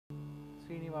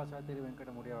Srinivasa Thiri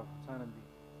Venkata Muriya Sanandi.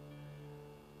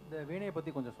 The Veena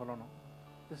Pati konja solano.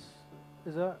 This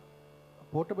is a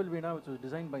portable Veena which was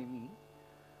designed by me,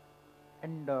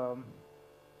 and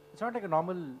it's not like a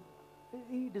normal.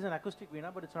 It is an acoustic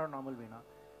Veena, but it's not a normal Veena.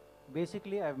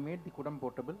 Basically, I've made the Kudam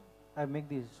portable. I've made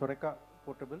the Soreka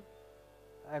portable.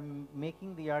 I'm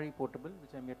making the Yari portable,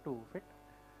 which I'm yet to fit.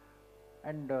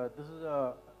 And this is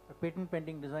a patent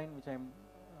pending design, which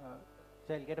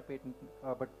I'll get a patent.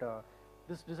 But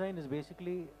this design is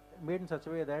basically made in such a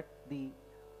way that the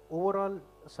overall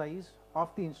size of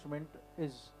the instrument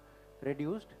is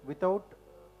reduced without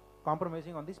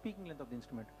compromising on the speaking length of the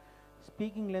instrument.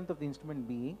 Speaking length of the instrument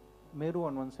being Meru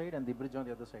on one side and the bridge on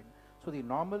the other side. So the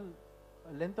normal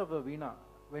length of the Veena,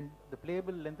 when the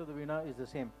playable length of the Veena is the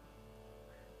same.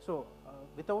 So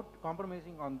without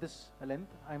compromising on this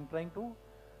length, I'm trying to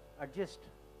adjust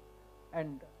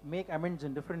and make amends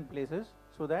in different places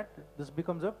so that this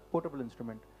becomes a portable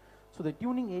instrument. So the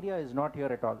tuning area is not here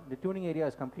at all. The tuning area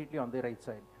is completely on the right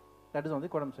side. That is on the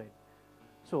Kodam side.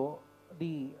 So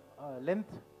the length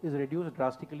is reduced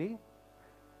drastically,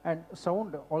 and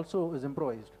sound also is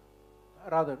improvised.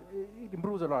 Rather, it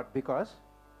improves a lot because,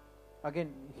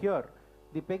 again, here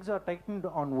the pegs are tightened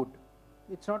on wood.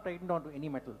 It's not tightened onto any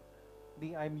metal.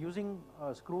 I'm using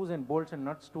screws and bolts and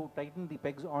nuts to tighten the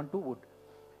pegs onto wood.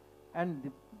 And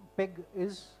the peg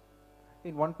is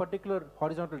in one particular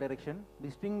horizontal direction.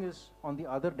 The string is on the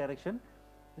other direction.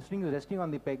 The string is resting on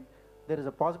the peg. There is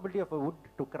a possibility of a wood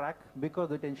to crack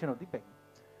because of the tension of the peg.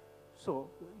 So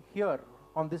here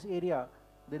on this area,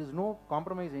 there is no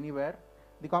compromise anywhere.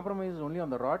 The compromise is only on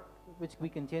the rod, which we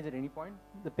can change at any point.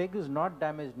 The peg is not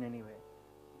damaged in any way.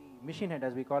 The machine head,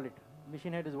 as we call it,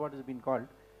 machine head is what has been called.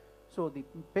 So the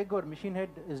peg or machine head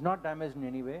is not damaged in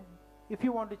any way. If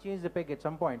you want to change the peg at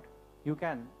some point, you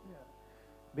can.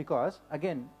 Because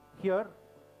again, here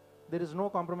there is no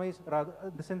compromise, rather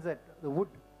in the sense that the wood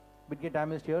will get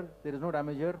damaged here. There is no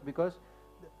damage here because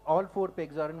all four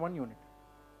pegs are in one unit.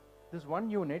 This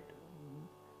one unit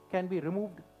can be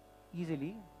removed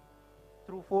easily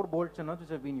through 4 bolts and nuts which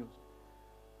have been used.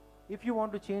 If you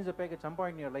want to change the peg at some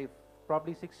point in your life,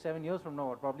 probably 6-7 years from now,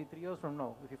 or probably 3 years from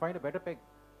now, if you find a better peg,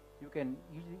 you can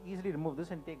easily remove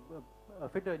this and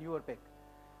fit a newer peg.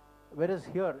 Whereas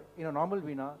here, in a normal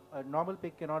Veena, a normal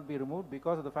peg cannot be removed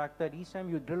because of the fact that each time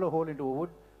you drill a hole into a wood,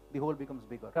 the hole becomes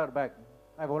bigger. Our bag,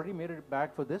 I've already made a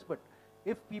bag for this, but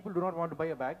if people do not want to buy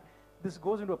a bag, this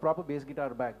goes into a proper bass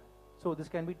guitar bag. So this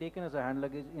can be taken as a hand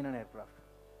luggage in an aircraft.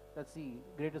 That's the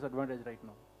greatest advantage right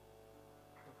now.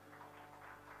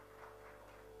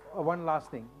 One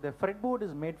last thing, the fretboard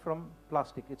is made from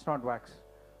plastic, it's not wax.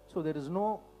 So there is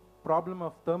no problem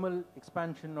of thermal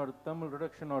expansion or thermal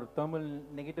reduction or thermal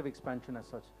negative expansion as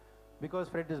such, because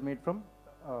fret is made from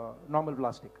normal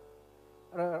plastic.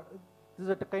 This is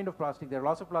a kind of plastic. There are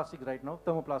lots of plastics right now,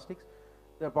 thermoplastics.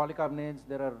 There are polycarbonates,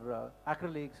 there are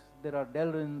acrylics, there are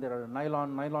Delrin, there are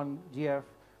nylon GF,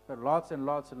 there are lots and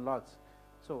lots and lots.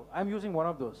 So I'm using one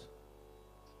of those.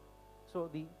 So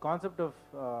the concept of,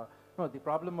 the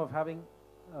problem of having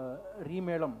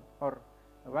remelum or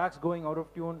wax going out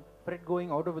of tune, fret going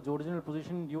out of its original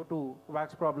position due to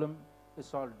wax problem is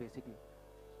solved basically.